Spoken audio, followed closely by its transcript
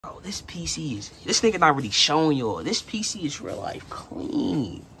this PC is, this nigga not really showing y'all. This PC is real life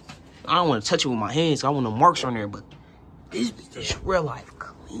clean. I don't want to touch it with my hands. I want no marks on there, but this is real life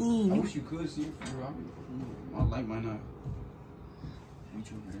clean. I wish you could see it for real. My light might not.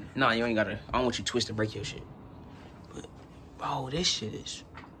 Nah, you ain't gotta. I don't want you to twist and break your shit. But, bro, this shit is,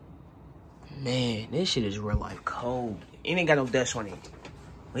 man, this shit is real life cold. It ain't got no dust on it.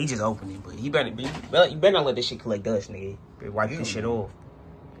 Well, he just opened it, but you better not let this shit collect dust, nigga. Better wipe this shit off.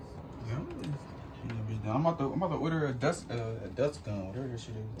 Yeah, I'm about to order a dust gun, whatever this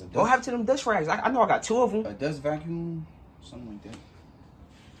shit is. What happened to them dust rags? I know I got 2 of them. A dust vacuum, something like that.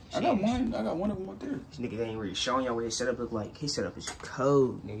 I got one of them up there. This nigga ain't really showing y'all what his setup look like. His setup is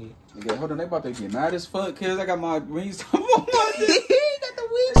cold, nigga. Nigga, hold on, they about to get mad as fuck, cause I got my wing stop on my He got the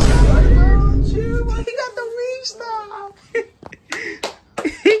wing stop. Chill, man. He got the wing stop.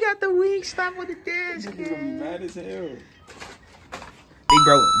 He got the wing stop on the desk. Nigga gonna be mad as hell.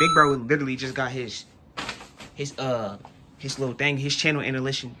 Big bro literally just got his little thing, his channel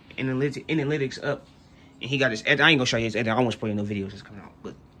analytics up, and he got his edit. I ain't gonna show you his edit. I won't spoil you no videos that's coming out,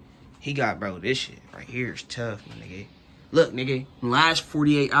 but he got, bro, this shit right here is tough, my nigga. Look, nigga, in the last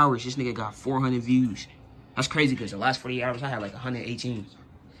 48 hours, this nigga got 400 views. That's crazy because the last 48 hours I had like 118.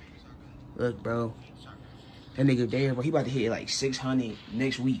 Look, bro, that nigga there, bro, he about to hit like 600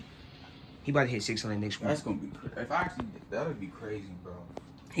 next week. He about to hit 600 next week. That's gonna be, if I actually, that would be crazy, bro.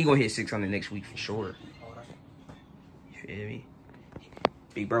 He gonna hit 600 next week for sure. You feel me?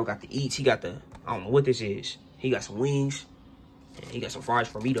 Big bro got the eats. He got the, I don't know what this is. He got some wings. And he got some fries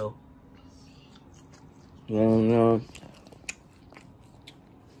for me though. You know.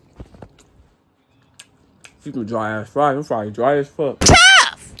 Super dry ass fries. Them fries dry as fuck.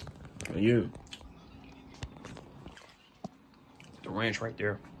 Tough! For you. The ranch right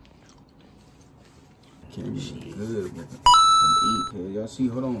there. Can't be good, man. Eat, y'all see,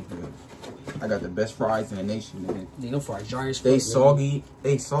 hold on, I got the best fries in the nation, man. They no fries dry as fuck. They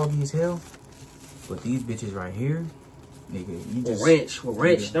soggy as hell. But these bitches right here, nigga, you just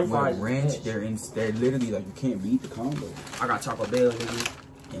ranch. Them fries ranch. They're literally like you can't beat the combo. I got Taco Bell,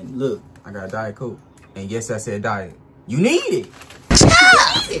 nigga. And look, I got a Diet Coke. And yes, I said diet. You need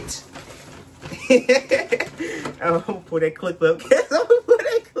it. I'm gonna pull that clip up. I'm gonna pull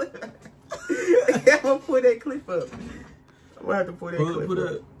that clip up. I'm gonna pull that clip up. I'm gonna have to pull that clip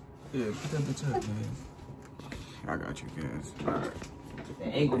up. Yeah, put that bitch up, man. I got you, guys. Alright. The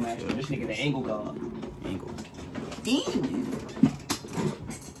angle master. This nigga the angle god. Angle. Damn.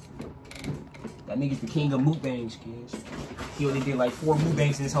 That nigga's the king of mukbangs, kids. He only did like 4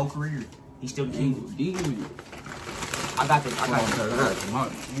 mukbangs in his whole career. He's still the king. I got this. I got this. I'm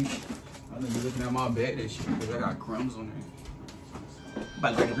gonna be looking at my bed and shit because I got crumbs on there. About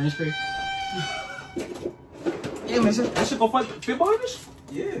to grab the green screen. Yeah, man, that shit gonna fit behind us?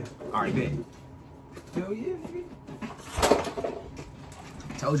 Yeah. Alright, bet. Hell yeah, nigga.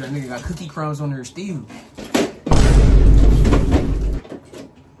 Told you that nigga got cookie crumbs on there still.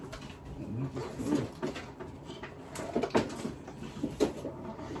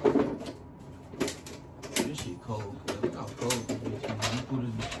 This shit cold. Look how cold this bitch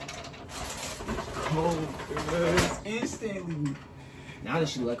is. Cold, instantly. Now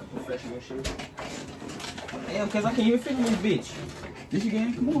this shit like a professional shit. Damn, cause I can't even fit in this bitch. This your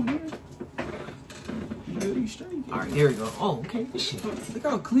game? Come on, man. You straight. Alright, there we go. Oh, okay. This shit. Look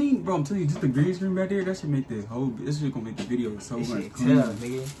how clean, bro. I'm telling you, just the green screen back there, that should make this whole, this shit gonna make the video so This much shit cleaner. tough,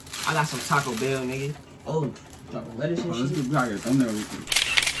 nigga. I got some Taco Bell, nigga. Oh, dropping lettuce and Let's shit. get back here. Thumbnail real quick.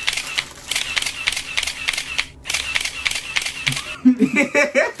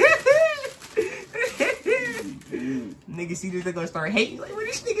 Niggas see this, they gonna start hating. Like, well,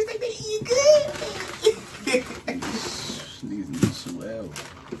 these niggas think they eat good. Niggas need swell.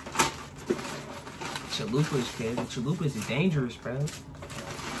 Chalupas, kid. Chalupas is dangerous, bro.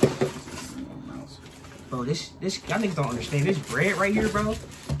 Bro, this, y'all niggas don't understand. This bread right here, bro.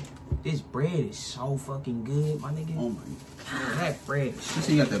 This bread is so fucking good, my nigga. Oh my god. Bro, that bread is You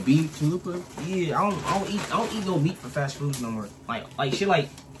say you got the beef chalupa? Yeah, I don't eat no meat for fast foods no more. Like shit like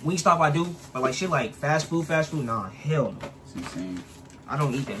Wingstop I do, but like shit like fast food, nah, hell no. It's insane. I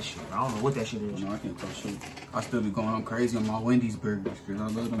don't eat that shit. I don't know what that shit is. No, I can't talk shit. I still be going on crazy on my Wendy's burgers because I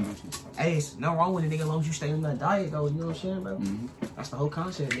love them bitches. Hey, it's no wrong with it, nigga, as long as you stay on that diet though, you know what I'm saying, bro? That's the whole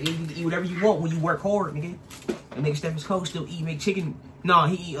concept, nigga. You can eat whatever you want when you work hard, nigga. And nigga Stephen's Cole still make chicken. Nah,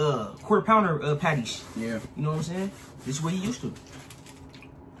 he eat quarter pounder patties. Yeah. You know what I'm saying? This is what he used to.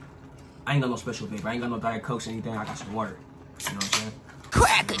 I ain't got no special baby. I ain't got no Diet Cokes or anything. I got some water. You know what I'm saying?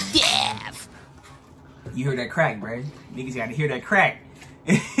 Crack a death. You heard that crack, bro. Niggas gotta hear that crack.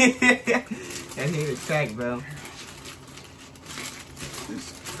 That hear the crack, bro.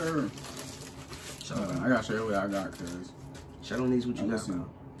 sir. I gotta show you what I got, cuz. Show them niggas what you got, bro.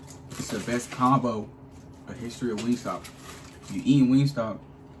 It's the best combo of history of Wingstop. You eating Wingstop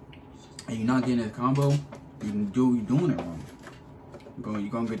and you're not getting a combo, you're doing it wrong.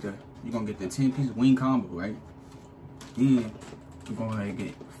 You're gonna get the 10-piece wing combo, right? Then you're gonna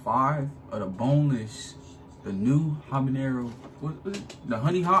get 5 of the boneless, the new habanero, what is it? The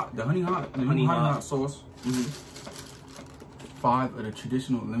honey hot sauce. 5 of the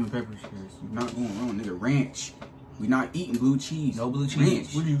traditional lemon peppers. You're not going wrong, nigga. Ranch. We not eating blue cheese. No blue cheese.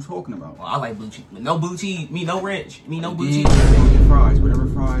 Ranch. What are you talking about? Well, I like blue cheese. No blue cheese. Me no ranch. Me no blue cheese. Get fries.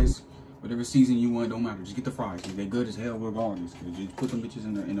 Whatever season you want, don't matter. Just get the fries. They good as hell regardless. Just put them bitches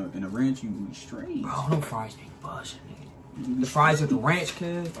in a ranch. You be straight. Bro, no fries be busting, nigga. The fries at the ranch,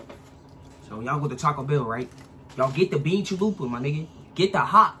 kid. So y'all go to Taco Bell, right? Y'all get the bean chalupa, my nigga. Get the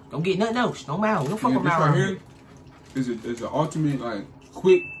hot. Don't get nothing else. No mayo. Don't fuck with mayo right here. Is an ultimate like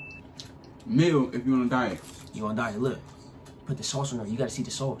quick meal if you're on a diet. You on a diet? Look, put the sauce on there. You gotta see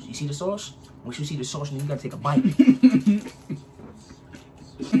the sauce. You see the sauce? Once you see the sauce, then you gotta take a bite.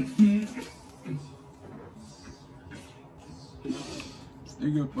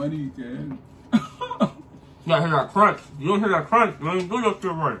 Nigga funny, man. You gotta hear that crunch. You don't hear that crunch, man. Do that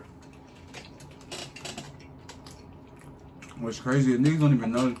shit right. What's crazy is niggas don't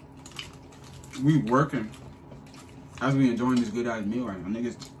even know we working as we enjoying this good ass meal right now.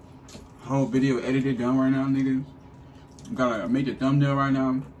 Niggas, whole video edited done right now, nigga. Gotta make the thumbnail right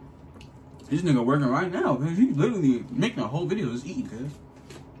now. This nigga working right now, cause he's literally making a whole video just eating, cuz.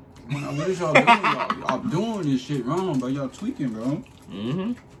 What is y'all doing? Y'all doing this shit wrong, bro. Y'all tweaking, bro.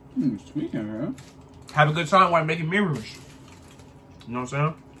 Tweaking, bro. Have a good time while making memories. You know what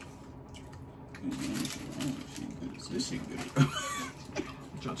I'm saying? This shit good. I'm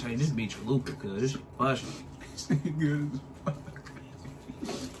trying to tell you, this beach chalupa, cuz this shit busting. This shit good as fuck.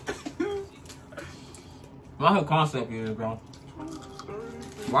 My whole concept is, bro,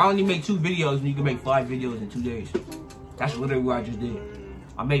 why don't you make 2 videos when you can make 5 videos in 2 days? That's literally what I just did.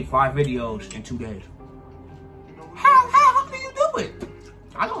 I made 5 videos in 2 days. How do you do it?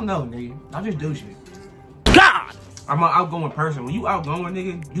 I don't know, nigga. I just do shit. God! I'm an outgoing person. When you outgoing,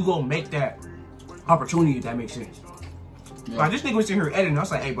 nigga, you gonna make that opportunity, if that makes sense. Yeah. Like, this nigga was sitting here editing. I was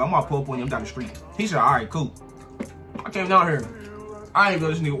like, hey, bro, I'm gonna pull up on you. I'm down the street. He said, all right, cool. I came down here. I ain't go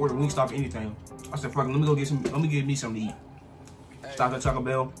this nigga order Wingstop or anything. I said, fuck it, let me get me something to eat. Stopped at Taco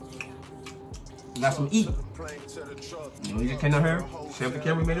Bell. Got some to eat. You know, he just came down here, set up the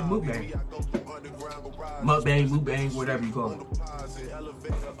camera, made a mukbang. Mukbang, whatever you call it.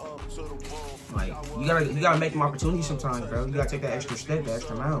 Like, you gotta make them opportunities sometimes, bro. You gotta take that extra step, that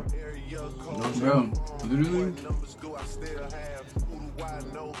extra mile. You know what I'm saying? Bro, literally,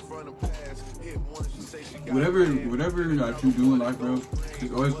 whatever that you do in life, bro,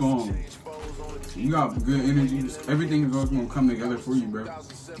 it's always going. You got good energy. Everything is always gonna come together for you, bro.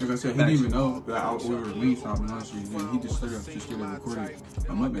 Like I said, he didn't even know that I ordered Wingstop and all that shit. He just straight up just recorded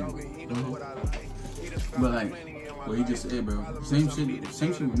a mukbang. But like what he just said, bro, same shit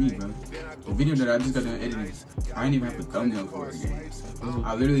with me, bro. The video that I just got done editing, I didn't even have a thumbnail for it again.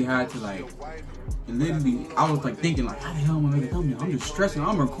 I literally had to like, I was like thinking like, how the hell am I gonna make a thumbnail? I'm just stressing.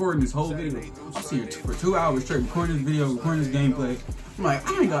 I'm recording this whole video. I'm sitting here for 2 hours straight recording this video, recording this gameplay. I'm like,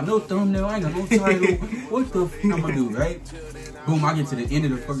 I ain't got no thumbnail, I ain't got no title. What the fuck am I gonna do, right? Boom, I get to the end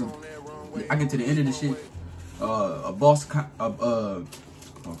of the fucking, the shit.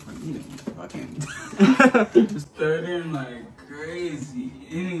 I can't. Just third in like crazy.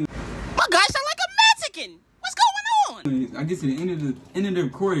 My guy sound like a Mexican. What's going on? I get to the end of the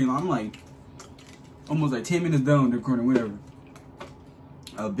recording. I'm like almost like 10 minutes done with the recording, whatever.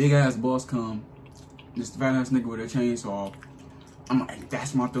 A big ass boss come. This fat ass nigga with a chainsaw. I'm like,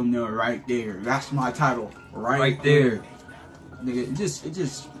 that's my thumbnail right there. That's my title right there. Nigga, it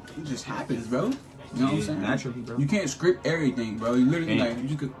just happens, bro. You know what I'm saying? Naturally, bro. You can't script everything, bro. You literally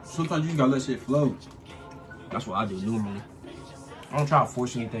sometimes you just gotta let shit flow. That's what I do normally. I don't try to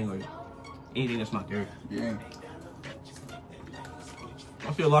force anything or anything that's not there. Yeah.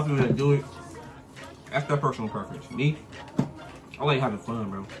 I feel a lot of people that do it, that's their personal preference. Me, I like having fun,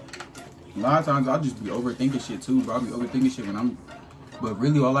 bro. A lot of times I'll just be overthinking shit too, bro. I'll be overthinking shit but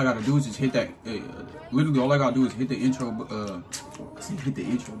really all I gotta do is just hit that, literally all I gotta do is hit the intro, button.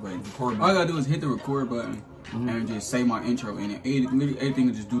 All I gotta do is hit the record button and just say my intro and literally everything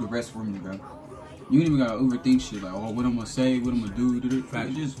will just do the rest for me, bro. You ain't even gotta overthink shit like, oh, what I'm gonna say, what I'm gonna do.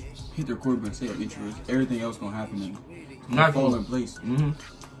 Just hit the record button, say your intro. Everything else gonna happen and fall in place.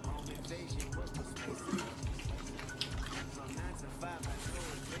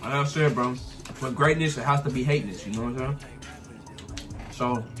 Like I said, bro, for greatness, it has to be hateness, you know what I'm saying?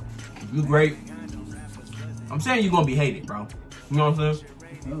 So, if you great, I'm saying you're gonna be hated, bro. You know what I'm saying?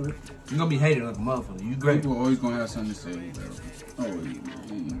 You're gonna be hated like a motherfucker. You great. People always gonna have something to say, bro. Oh,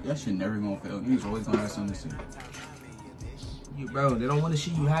 that shit never gonna fail. Niggas always gonna have something to say. You, bro, they don't want to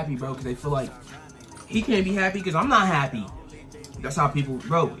see you happy, bro, because they feel like he can't be happy because I'm not happy. That's how people,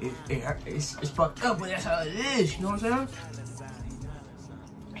 bro, it's fucked up, but that's how it is. You know what I'm saying?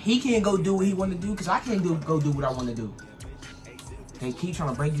 He can't go do what he want to do because I can't go do what I want to do. They keep trying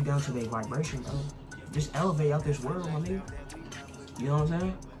to break you down to their vibration, bro. Just elevate out this world, my nigga. You know what I'm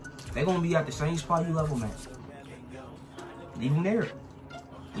saying? They're going to be at the same spot you left them at. Leave them there.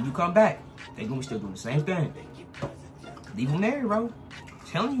 When you come back, they're going to be still doing the same thing. Leave them there, bro. I'm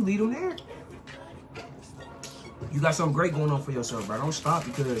telling you, leave them there. You got something great going on for yourself, bro. Don't stop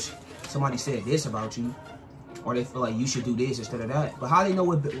because somebody said this about you. Or they feel like you should do this instead of that. But how they know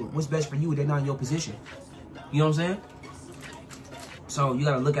what's best for you if they're not in your position? You know what I'm saying? So you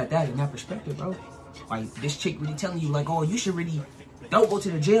got to look at that in that perspective, bro. Like, this chick really telling you, like, oh, you should really don't go to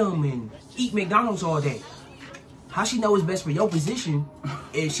the gym and eat McDonald's all day. How she know what's best for your position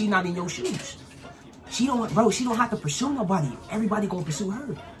if she not in your shoes? She don't have to pursue nobody. Everybody gonna pursue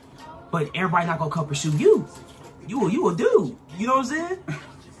her. But everybody not gonna come pursue you. You a dude. You know what I'm saying?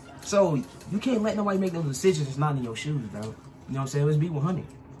 So, you can't let nobody make those decisions that's not in your shoes, bro. You know what I'm saying? Let's be 100.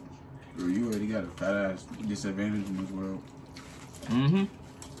 Bro, you already got a fat ass disadvantage in this world. Mm-hmm.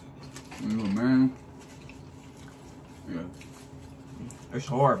 When you a man, yeah. It's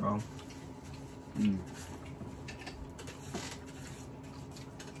hard, bro.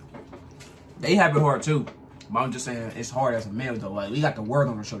 They have it hard, too. But I'm just saying, it's hard as a man, though. Like, we got the world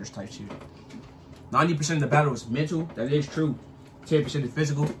on our shoulders type shit. 90% of the battle is mental. That is true. 10% is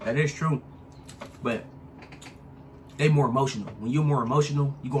physical. That is true. But they more emotional. When you're more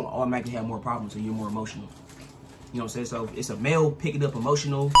emotional, you're going to automatically have more problems when you're more emotional. You know what I'm saying? So, if it's a male picking up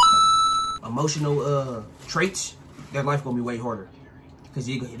emotional traits, their life going to be way harder. Because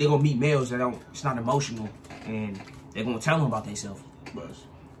they're going to meet males that it's not emotional. And they're going to tell them about themselves. Buzz.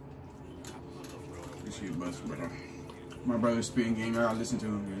 This shit buzz, bro. My brother's spitting game. I gotta listen to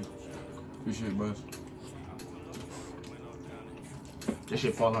him, man. This shit buzz. This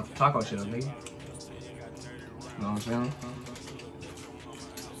shit falling off the taco shell, nigga. You know what I'm saying?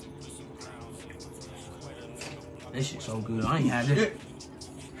 This shit so good. I ain't had this.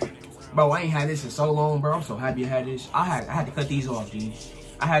 Bro, I ain't had this in so long, bro. I'm so happy I had this. I had to cut these off, dude.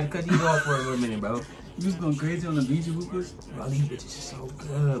 I had to cut these off for a little minute, bro. You was going crazy on the beach hookahs? Bro, these bitches are so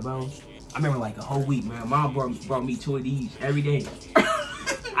good, bro. I remember like a whole week, man. Mom brought me 2 of these every day.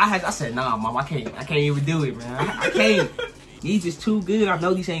 I said, nah, Mom, I can't even do it, man. I can't. These is too good. I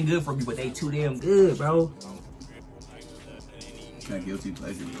know these ain't good for me, but they too damn good, bro. That guilty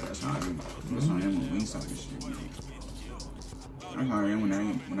pleasure, bro. That's how I am. That's how I am when we start this shit, man. That's how I am when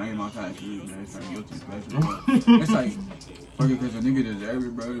I get my fat food, man. It's like guilty pleasure, bro. It's like, fuck it, because a nigga deserve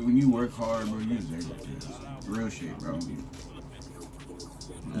it, bro. When you work hard, bro, you deserve it. Real shit, bro.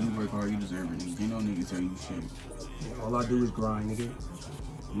 When you work hard, you deserve it. Ain't no nigga tell you shit. All I do is grind, nigga.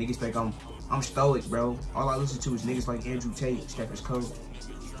 Niggas think I'm stoic, bro. All I listen to is niggas like Andrew Tate, Stephen's Code.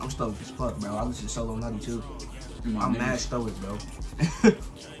 I'm stoic as fuck, bro. I listen to Solo Nutty too. I'm mad stoic, bro.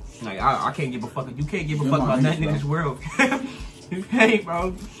 Like, I can't give a fuck. You can't give a fuck about nothing in this world. You can't,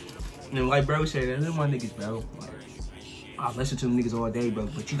 bro. And like bro said, they're my niggas, bro. Like, I listen to them niggas all day, bro.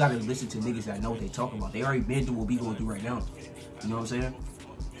 But you gotta listen to niggas that know what they talking about. They already been through what we going through right now. You know what I'm saying?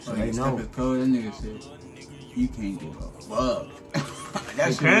 So they know. Stephen's Code, that nigga said, you can't give a fuck.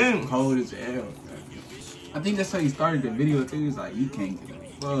 That shit is cold as hell. I think that's how he started the video too. He's like, you can't give a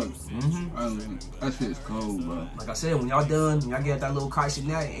fuck. That shit is cold, bro. Like I said, when y'all done, when y'all get that little kite in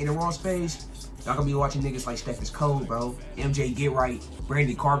that in the wrong space, y'all gonna be watching niggas like Stephen's Code, bro. MJ Get Right,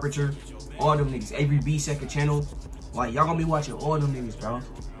 Brandon Carpenter, all them niggas. Avery B second channel. Like y'all gonna be watching all them niggas, bro.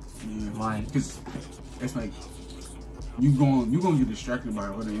 Yeah. Like, cause it's like you gonna get distracted by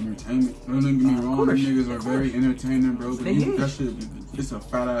other entertainment. Don't get me wrong, them niggas are very entertaining, bro. But that shit, it's a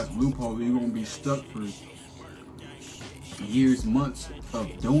fat ass loophole. You're gonna be stuck for years, months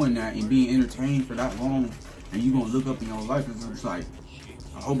of doing that and being entertained for that long, and you gonna look up in your life and it's like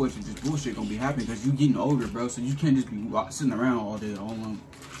a whole bunch of just bullshit gonna be happening because you getting older, bro. So you can't just be sitting around all day all long.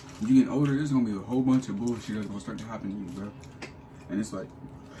 When you getting older, there's gonna be a whole bunch of bullshit that's gonna start to happen to you, bro. And it's like,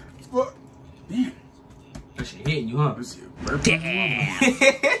 fuck, damn. That shit hitting you, huh? I just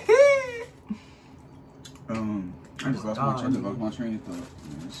lost my train of thought.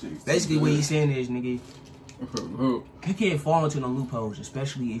 Basically, what he's saying is, nigga, you can't fall into no loopholes,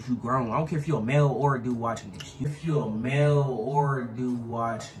 especially if you grown. I don't care if you're a male or a dude watching this. If you're a male or a dude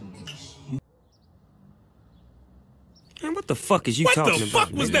watching this. And what the the fuck is you talking about? What the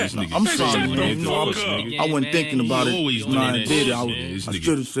fuck was that? I'm sorry, man. I wasn't thinking about it when I did it. I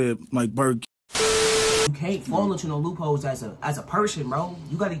should have said, like, Burger. You can't fall into no loopholes as a person, bro.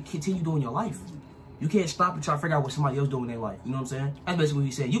 You gotta continue doing your life. You can't stop and try to figure out what somebody else doing in their life. You know what I'm saying? That's basically what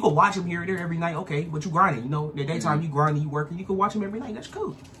he said. You can watch him here and there every night, okay, but you grinding. You know, the daytime you grinding, you working. You can watch him every night. That's cool.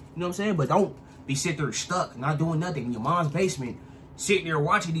 You know what I'm saying? But don't be sitting there stuck, not doing nothing in your mom's basement, sitting there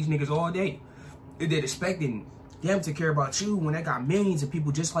watching these niggas all day. And then expecting them to care about you when they got millions of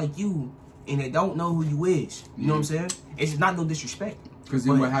people just like you and they don't know who you is. You know what I'm saying? It's not no disrespect. Because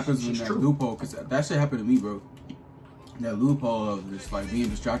then what happens when that loophole, because that shit happened to me, bro. That loophole of just like being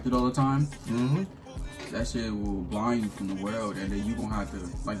distracted all the time, that shit will blind you from the world, and then you gonna have to,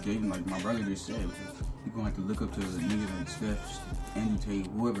 like Jaden, like my brother just said, you gonna have to look up to the niggas like Steph, Andy Tate,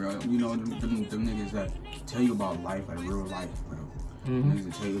 whoever, you know, them niggas that tell you about life, like real life, bro. Niggas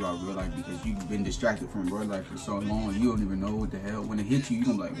that tell you about real life because you've been distracted from real life for so long, you don't even know what the hell. When it hits you, you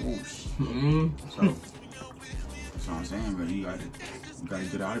gonna be like, whoa, shit. So, that's what I'm saying, bro. You gotta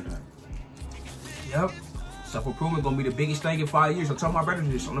get out of that. Yep. Self-improvement gonna be the biggest thing in 5 years. I told my brother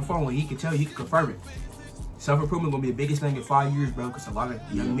this on the phone, and he can tell you, he can confirm it. Self-improvement gonna be the biggest thing in 5 years, bro, because a lot of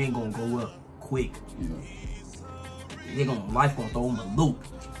young men gonna go up quick. Life gonna throw them a loop.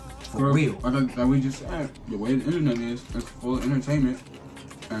 For real. Like we just said, the way the internet is, it's full of entertainment,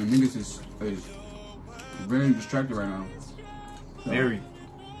 and niggas is very distracted right now. So, very.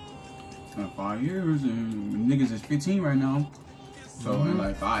 In 5 years, and niggas is 15 right now. So in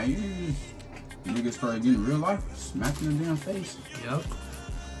like 5 years, niggas started getting real life, smacking in the damn face. Yep.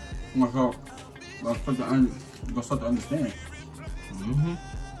 I'm gonna start to understand.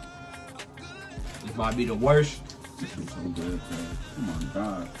 This might be the worst. This is so good, bro. Oh my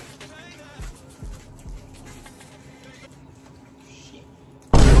god.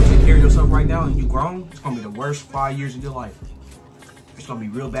 Take care of yourself right now and you grown, it's gonna be the worst 5 years of your life. It's gonna be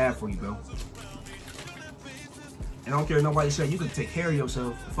real bad for you, bro. And I don't care what nobody said, you can take care of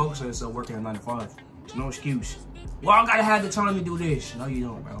yourself and focus on yourself working at 9 to 5. There's no excuse. Well, I gotta have the time to do this. No, you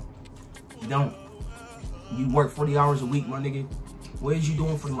don't, bro. You don't. You work 40 hours a week, my nigga. What is you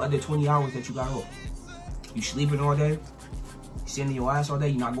doing for the other 20 hours that you got off? You sleeping all day? You sitting your ass all day?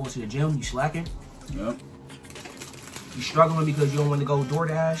 You not going to the gym? You slacking? Yep. You struggling because you don't want to go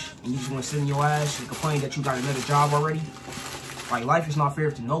DoorDash and you just want to sit in your ass and complain that you got another job already? Like, life is not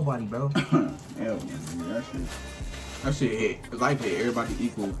fair to nobody, bro. Hell, man, that shit hit. Life hit everybody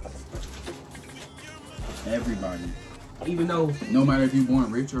equal. Everybody. Even though, no matter if you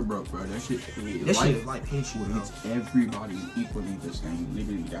born rich or broke, bro, that shit hit. That shit life hits you, hits everybody equally the same.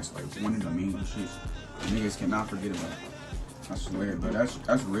 Literally, that's like one of the main shit niggas cannot forget about. I swear, but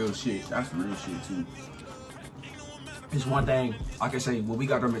that's real shit. That's real shit too. It's one thing I can say where we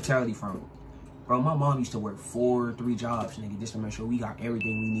got our mentality from. Bro, my mom used to work 3 jobs, nigga, just to make sure we got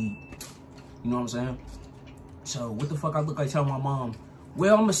everything we need. You know what I'm saying? So what the fuck I look like telling my mom,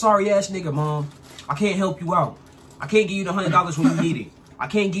 well, I'm a sorry ass nigga, mom. I can't help you out. I can't give you the $100 when you need it. I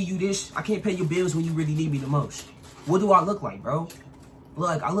can't give you this. I can't pay your bills when you really need me the most. What do I look like, bro?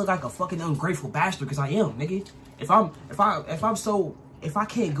 Look, I look like a fucking ungrateful bastard because I am, nigga. If I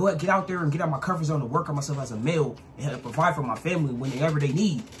can't get out there and get out my comfort zone to work on myself as a male and provide for my family whenever they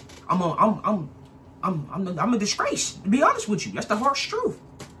need, I'm a disgrace. To be honest with you, that's the harsh truth.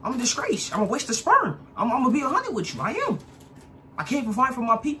 I'm a disgrace. I'm a waste of sperm. I'm gonna be 100 with you. I am. I can't provide for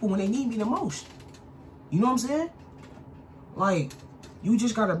my people when they need me the most. You know what I'm saying? Like, you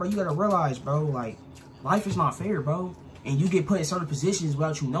gotta realize, bro, like, life is not fair, bro. And you get put in certain positions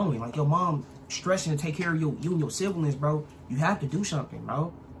without you knowing. Like, your mom stressing to take care of you and your siblings, bro. You have to do something,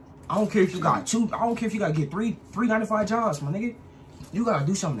 bro. I don't care if you got I don't care if you gotta get three 9-to-5 jobs, my nigga. You gotta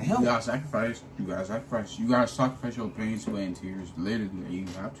do something to help. You gotta sacrifice. You gotta sacrifice your pain, sweat, and tears. Literally, you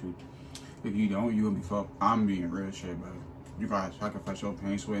have to. If you don't, you will be fucked. I'm being real shit, bro. You gotta sacrifice your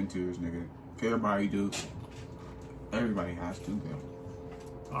pain, sweat, and tears, nigga. Everybody do. Everybody has to, bro.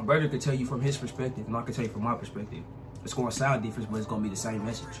 My brother could tell you from his perspective, and I could tell you from my perspective. It's gonna sound different, but it's gonna be the same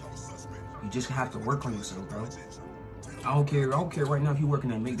message. You just have to work on yourself, bro. I don't care right now if you're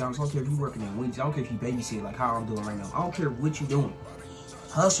working at McDonald's. I don't care if you're working at Wendy's. I don't care if you babysit like how I'm doing right now. I don't care what you're doing.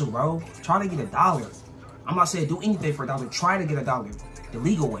 Hustle, bro. Try to get $1. I'm not saying do anything for $1. Try to get $1 the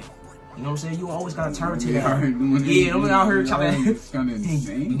legal way. You know what I'm saying? You always gotta turn to that. Yeah, I'm out here trying to. It's kind of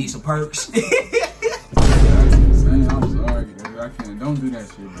insane. You need some perks. That's insane. I'm sorry, I can't. Don't do that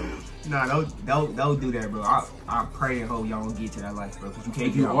shit, bro. Nah, don't do that, bro. I pray and hope y'all don't get to that life, bro. Because you can't.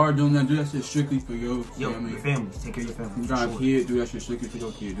 If you are doing that, do that shit strictly for your family. Your family. Take care of your family. You got a kid, do that shit strictly for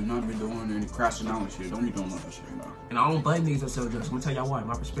your kid. Do not be doing any crashing out and shit. Don't be doing all that shit, bro. And I don't blame niggas that sell drugs. I'm gonna tell y'all why.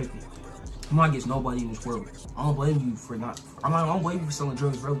 My perspective. I'm not against nobody in this world. I don't blame you for not. I don't blame you for selling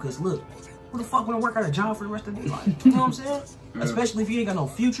drugs, bro. Because look, who the fuck wanna work at a job for the rest of their life? You know what I'm saying? Yeah. Especially if you ain't got no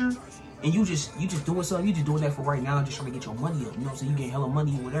future and you just doing something. You just doing that for right now, just trying to get your money up. You know what I'm saying? You getting hella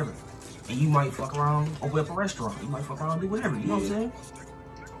money or whatever, and you might fuck around, open up a restaurant. You might fuck around and do whatever. You know what I'm saying?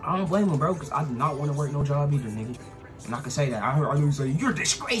 I don't blame him, bro. Because I do not want to work no job either, nigga. And I can say that. I heard you say you're a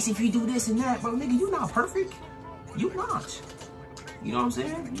disgrace if you do this and that, bro. Nigga, you not perfect. You not. You know what I'm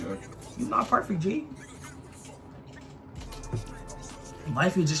saying? Yeah. You not perfect, G.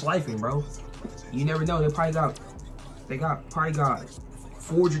 Life is just life, bro. You never know. They probably got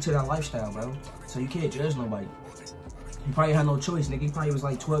forged you to that lifestyle, bro. So you can't judge nobody. He probably had no choice, nigga. He probably was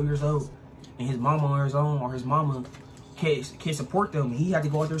like 12 years old, and his mama on his own, or his mama can't support them. He had to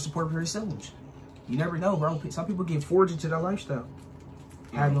go out there and support her himself. You never know, bro. Some people get forged into that lifestyle.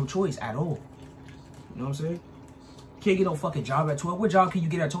 Have no choice at all. You know what I'm saying? Can't get no fucking job at 12. What job can you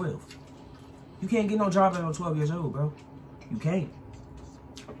get at 12? You can't get no job at 12 years old, bro. You can't.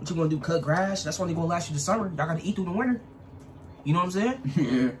 What you gonna do? Cut grass? That's only gonna last you the summer. Y'all gotta eat through the winter. You know what I'm saying?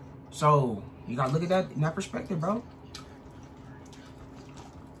 Yeah. So you gotta look at that in that perspective, bro.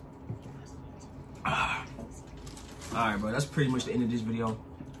 Alright, bro. That's pretty much the end of this video.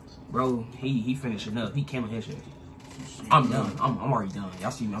 Bro, he finishing up. He came on his shit. I'm done. I'm already done.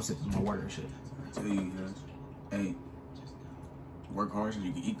 Y'all see me, I'm sipping my water and shit. I tell you guys, hey, work hard so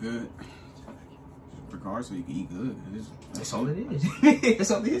you can eat good. Work hard so you can eat good. That's all it is.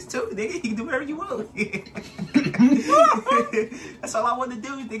 That's all it is too, nigga. You can do whatever you want. That's all I want to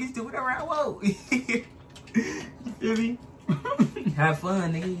do, niggas. Do whatever I want. You feel me? Have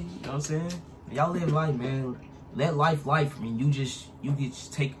fun, nigga. You know what I'm saying? Y'all live life, man. Let life. I mean, you can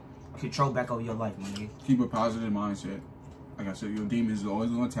just take control back over your life, man. Keep a positive mindset. Like I said, your demons is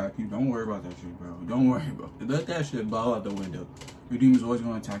always gonna attack you. Don't worry about that shit, bro. Don't worry, bro. Let that shit blow out the window. Your demons always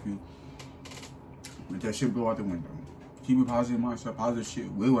gonna attack you. Let that shit blow out the window. Keep a positive mindset. Positive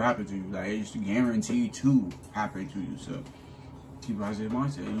shit will happen to you. Like, it's guaranteed to happen to you. So keep a positive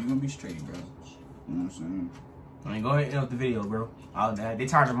mindset and you're gonna be straight, bro. You know what I'm saying? I mean, go ahead and end up the video, bro. They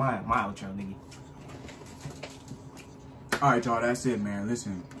tired of my outro, nigga. Alright, y'all, that's it, man.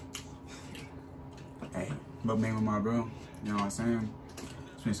 Listen. Hey, mukbang with my bro. You know what I'm saying?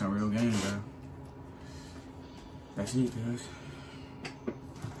 It's been some real games, bro. That's it, guys.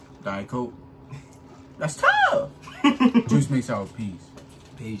 Diet Coke. That's tough. Juice makes out. Peace.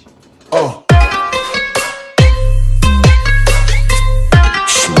 Peace.